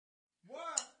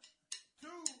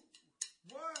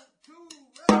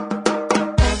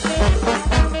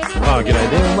Oh, g'day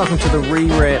there, and welcome to the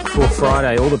re-wrap for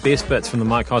Friday. All the best bits from the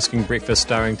Mike Hosking Breakfast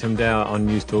starring Tim Dower on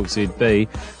News Talk ZB.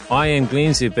 I am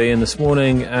Glenn ZB, and this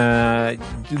morning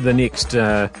the next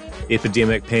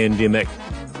epidemic, pandemic,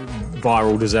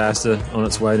 viral disaster on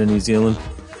its way to New Zealand.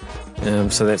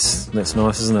 So that's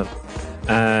nice, isn't it?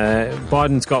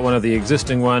 Biden's got one of the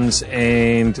existing ones,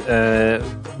 and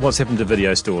what's happened to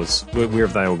video stores? Where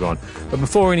have they all gone? But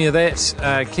before any of that,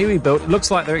 KiwiBuilt, it looks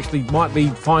like they actually might be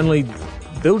finally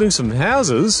building some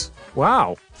houses.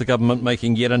 Wow. The government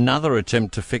making yet another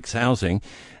attempt to fix housing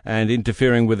and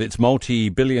interfering with its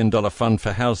multi-billion-dollar fund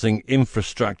for housing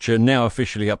infrastructure, now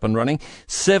officially up and running.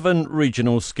 7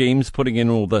 regional schemes putting in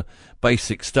all the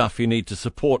basic stuff you need to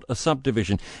support a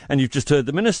subdivision. And you've just heard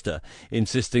the minister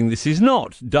insisting this is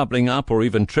not doubling up or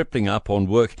even tripling up on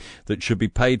work that should be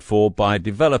paid for by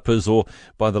developers or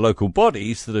by the local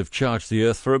bodies that have charged the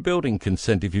earth for a building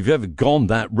consent. If you've ever gone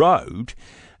that road,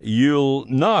 you'll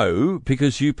know,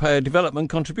 because you pay a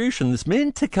development contribution that's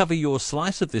meant to cover your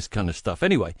slice of this kind of stuff.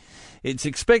 Anyway, it's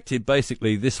expected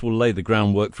basically this will lay the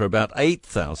groundwork for about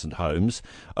 8,000 homes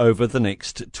over the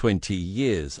next 20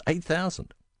 years.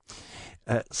 8,000.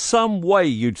 Some way,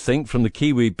 you'd think, from the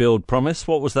KiwiBuild promise.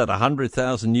 What was that,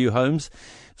 100,000 new homes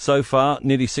so far,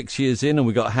 nearly 6 years in, and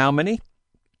we got how many?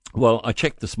 Well, I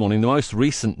checked this morning, the most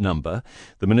recent number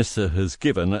the minister has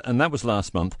given, and that was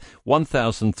last month,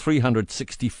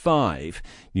 1,365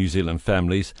 New Zealand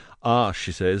families are,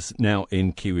 she says, now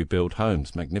in KiwiBuild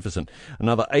homes. Magnificent.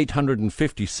 Another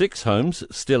 856 homes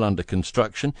still under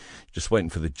construction, just waiting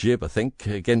for the jib, I think,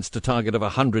 against a target of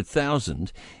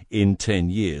 100,000 in 10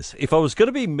 years. If I was going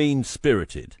to be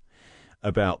mean-spirited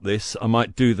about this, I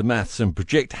might do the maths and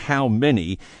project how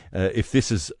many, if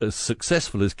this is as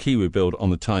successful as KiwiBuild on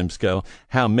the timescale,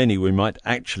 how many we might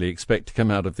actually expect to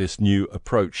come out of this new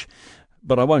approach.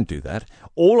 But I won't do that.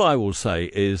 All I will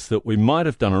say is that we might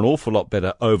have done an awful lot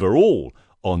better overall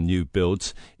on new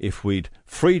builds if we'd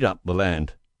freed up the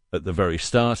land at the very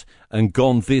start and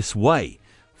gone this way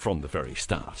from the very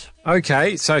start.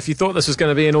 Okay, so if you thought this was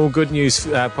going to be an all good news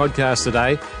podcast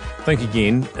today, think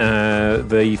again.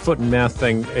 The foot and mouth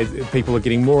thing, people are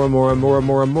getting more and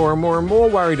more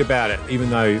worried about it, even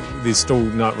though there's still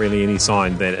not really any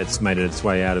sign that it's made its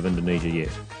way out of Indonesia yet.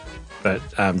 But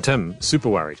Tim, super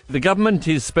worried. The government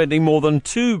is spending more than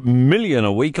 $2 million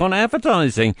a week on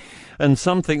advertising, and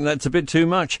some think that's a bit too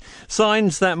much.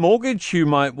 Signs that mortgage you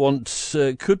might want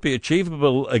could be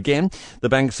achievable again. The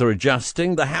banks are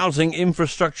adjusting. The Housing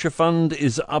Infrastructure Fund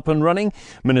is up and running.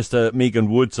 Minister Megan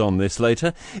Woods on this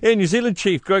later. Air New Zealand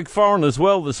Chief Greg Foran as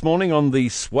well this morning on the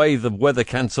swathe of weather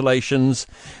cancellations.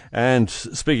 And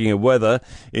speaking of weather,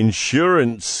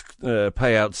 insurance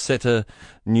payouts set a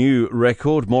new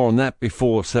record. More on that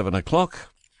before 7 o'clock.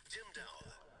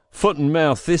 Foot and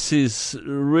mouth, this is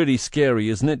really scary,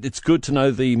 isn't it? It's good to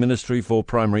know the Ministry for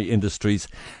Primary Industries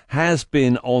has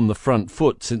been on the front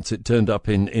foot since it turned up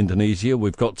in Indonesia.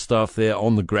 We've got staff there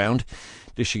on the ground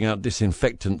dishing out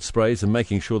disinfectant sprays and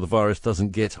making sure the virus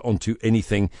doesn't get onto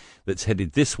anything that's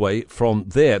headed this way from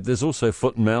there. There's also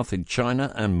foot and mouth in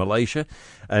China and Malaysia,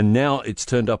 and now it's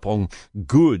turned up on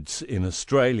goods in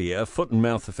Australia. Foot and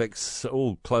mouth affects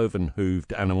all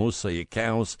cloven-hooved animals, so your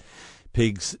cows,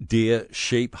 pigs, deer,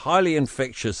 sheep, highly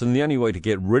infectious, and the only way to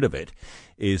get rid of it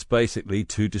is basically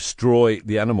to destroy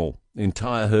the animal.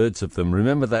 Entire herds of them.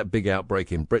 Remember that big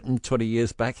outbreak in Britain 20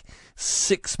 years back?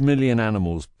 6 million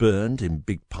animals burned in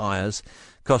big pyres.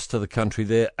 Cost to the country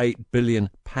there £8 billion.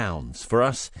 For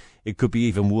us, it could be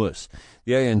even worse.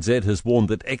 The ANZ has warned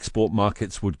that export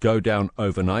markets would go down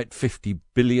overnight, $50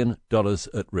 billion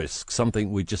at risk,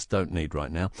 something we just don't need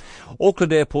right now.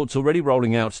 Auckland Airport's already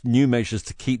rolling out new measures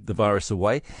to keep the virus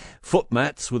away. Foot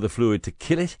mats with a fluid to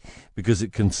kill it, because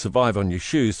it can survive on your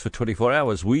shoes for 24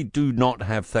 hours. We do not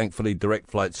have, thankfully,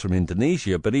 direct flights from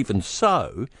Indonesia, but even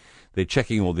so, they're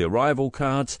checking all the arrival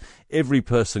cards. Every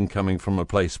person coming from a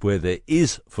place where there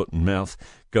is foot and mouth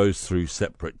goes through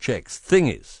separate checks. Thing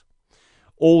is,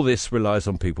 all this relies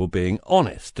on people being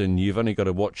honest, and you've only got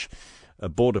to watch a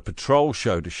Border Patrol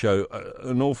show to show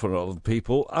an awful lot of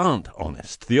people aren't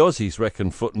honest. The Aussies reckon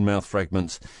foot and mouth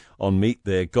fragments on meat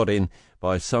there got in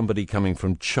by somebody coming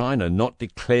from China, not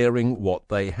declaring what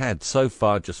they had. So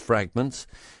far, just fragments,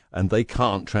 and they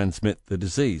can't transmit the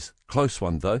disease. Close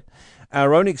one, though.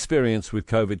 Our own experience with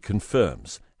COVID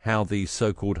confirms how these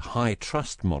so-called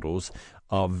high-trust models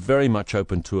are very much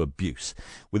open to abuse.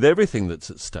 With everything that's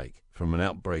at stake from an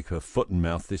outbreak of foot and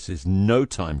mouth, this is no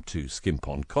time to skimp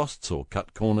on costs or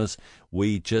cut corners.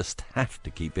 We just have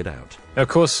to keep it out. Of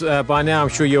course, by now I'm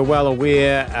sure you're well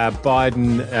aware,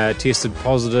 Biden tested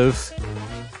positive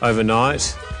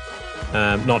overnight,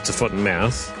 not to foot and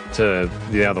mouth, to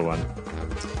the other one.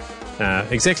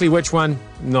 Exactly which one,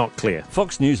 not clear.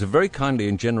 Fox News have very kindly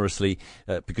and generously,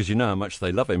 because you know how much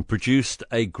they love him, produced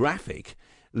a graphic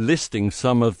listing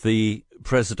some of the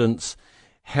president's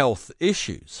health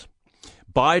issues.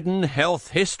 Biden health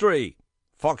history,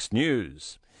 Fox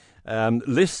News.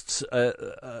 Lists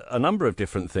a number of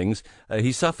different things.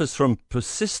 He suffers from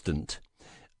persistent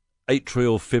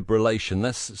atrial fibrillation.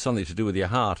 That's something to do with your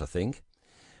heart, I think.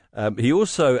 He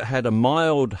also had a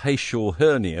mild facial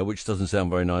hernia, which doesn't sound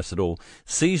very nice at all,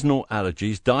 seasonal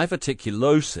allergies,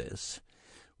 diverticulosis,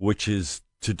 which is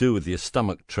to do with your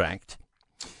stomach tract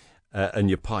and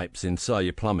your pipes inside,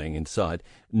 your plumbing inside,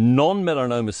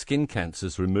 non-melanoma skin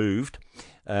cancers removed,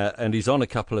 and he's on a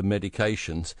couple of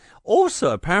medications.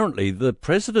 Also, apparently, the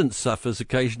president suffers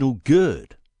occasional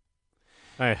GERD.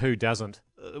 Hey, who doesn't?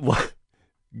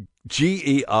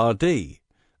 GERD.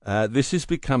 This is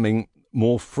becoming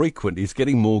more frequent. He's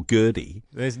getting more GERD-y.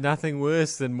 There's nothing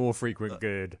worse than more frequent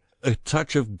GERD. A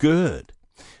touch of GERD.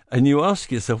 And you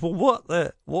ask yourself, well,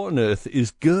 what on earth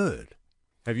is GERD?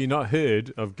 Have you not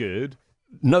heard of GERD?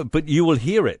 No, but you will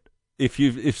hear it.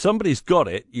 If somebody's got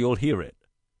it, you'll hear it.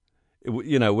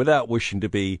 You know, without wishing to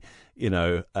be,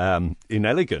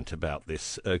 inelegant about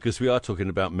this, because we are talking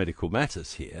about medical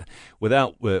matters here,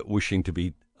 without wishing to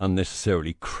be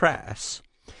unnecessarily crass.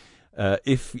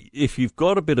 If you've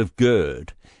got a bit of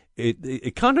GERD,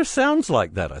 it kind of sounds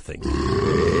like that, I think.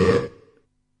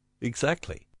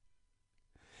 Exactly.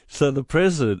 So the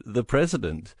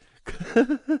president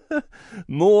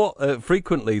more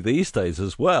frequently these days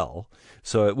as well,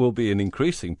 so it will be an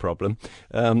increasing problem,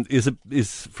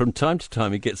 is from time to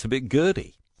time he gets a bit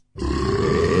GERD-y.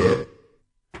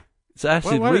 It's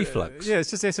acid reflux. Yeah,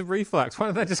 it's just acid reflux. Why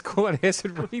don't they just call it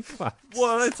acid reflux?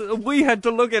 Well, we had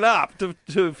to look it up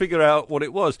to figure out what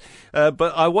it was.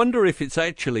 But I wonder if it's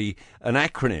actually an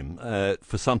acronym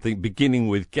for something beginning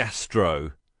with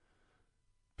gastro.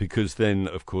 Because then,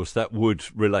 of course, that would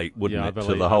relate, wouldn't it,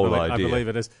 to the whole idea? I believe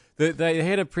it is. They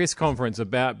had a press conference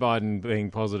about Biden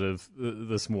being positive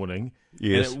this morning.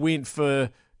 Yes. And it went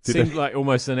seemed like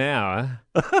almost an hour.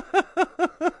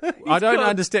 I don't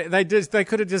understand. They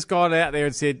could have just gone out there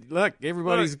and said, look,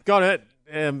 everybody's got it.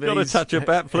 Got a touch of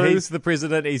bat flu. He's the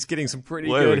president. He's getting some pretty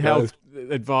good health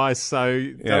advice.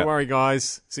 So don't worry,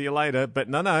 guys. See you later. But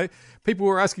no. People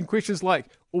were asking questions like,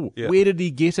 where did he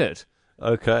get it?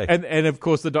 Okay. And of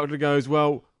course the doctor goes,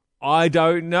 well, I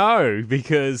don't know,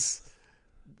 because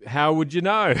how would you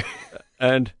know?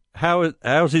 And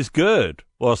how's his GERD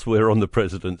whilst we're on the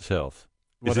president's health?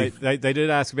 Well, they did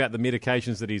ask about the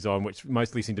medications that he's on, which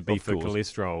mostly seem to be for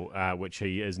cholesterol, which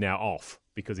he is now off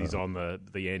because he's on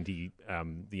the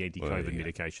anti-COVID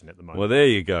medication at the moment. Well, there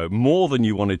you go. More than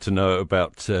you wanted to know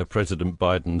about President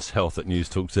Biden's health at News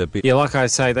Talk ZB. Yeah, like I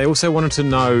say, they also wanted to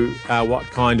know what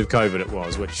kind of COVID it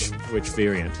was, which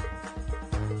variant.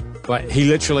 Like, he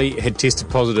literally had tested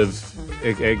positive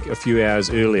a few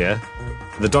hours earlier.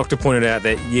 The doctor pointed out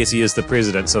that, yes, he is the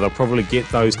president, so they'll probably get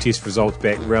those test results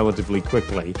back relatively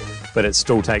quickly, but it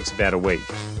still takes about a week.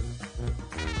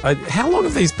 How long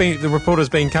have the reporters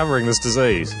been covering this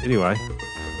disease? Anyway,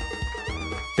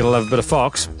 gotta love a bit of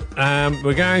Fox.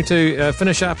 We're going to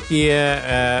finish up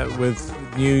here with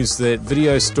news that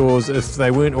video stores, if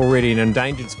they weren't already an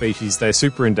endangered species, they're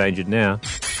super endangered now.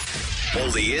 All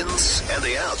the ins and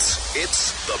the outs.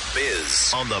 It's The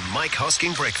Biz on the Mike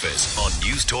Hosking Breakfast on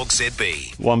News Talk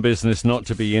ZB. One business not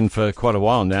to be in for quite a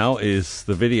while now is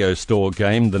the video store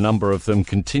game. The number of them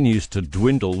continues to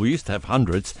dwindle. We used to have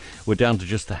hundreds. We're down to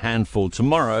just a handful.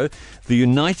 Tomorrow, the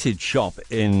United shop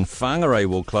in Whangarei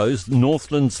will close,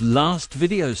 Northland's last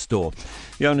video store.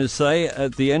 The owners say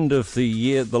at the end of the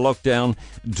year, the lockdown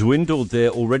dwindled their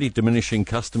already diminishing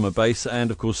customer base,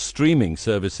 and, of course, streaming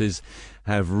services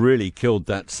have really killed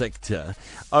that sector.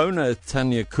 Owner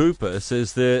Tanya Cooper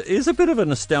says there is a bit of a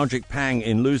nostalgic pang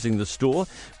in losing the store,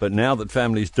 but now that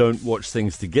families don't watch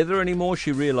things together anymore,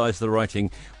 she realised the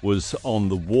writing was on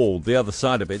the wall. The other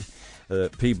side of it,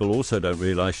 people also don't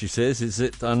realise, she says, is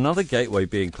that another gateway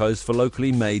being closed for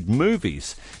locally made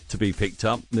movies to be picked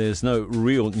up. There's no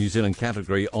real New Zealand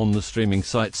category on the streaming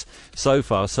sites so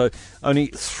far, so only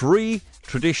 3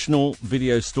 traditional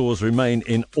video stores remain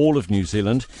in all of New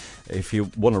Zealand. If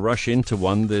you want to rush into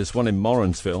one, there's one in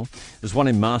Morrinsville, there's one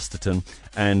in Masterton,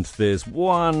 and there's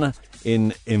one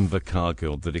in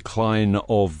Invercargill. The decline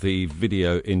of the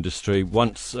video industry,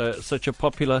 once such a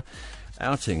popular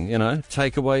outing,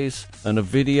 takeaways and a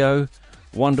video,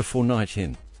 wonderful night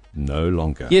in. No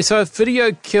longer. Yeah, so if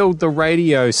video killed the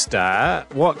radio star,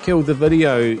 what killed the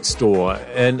video store?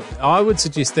 And I would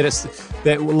suggest that it's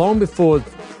that long before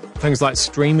things like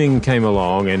streaming came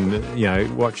along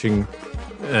and, watching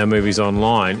movies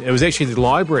online. It was actually the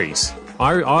libraries.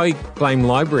 I blame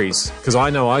libraries because I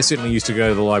know I certainly used to go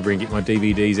to the library and get my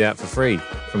DVDs out for free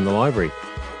from the library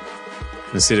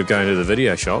instead of going to the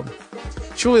video shop.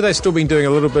 Surely they've still been doing a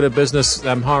little bit of business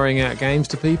hiring out games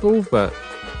to people, but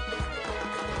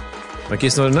I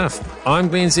guess not enough. I'm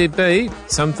Glenn ZB.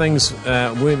 Some things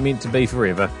weren't meant to be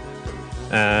forever,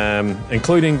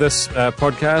 including this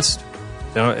podcast.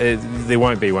 There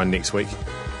won't be one next week.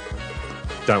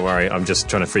 Don't worry, I'm just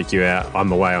trying to freak you out.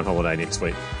 I'm away on holiday next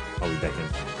week. I'll be back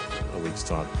in a week's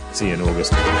time. See you in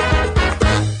August.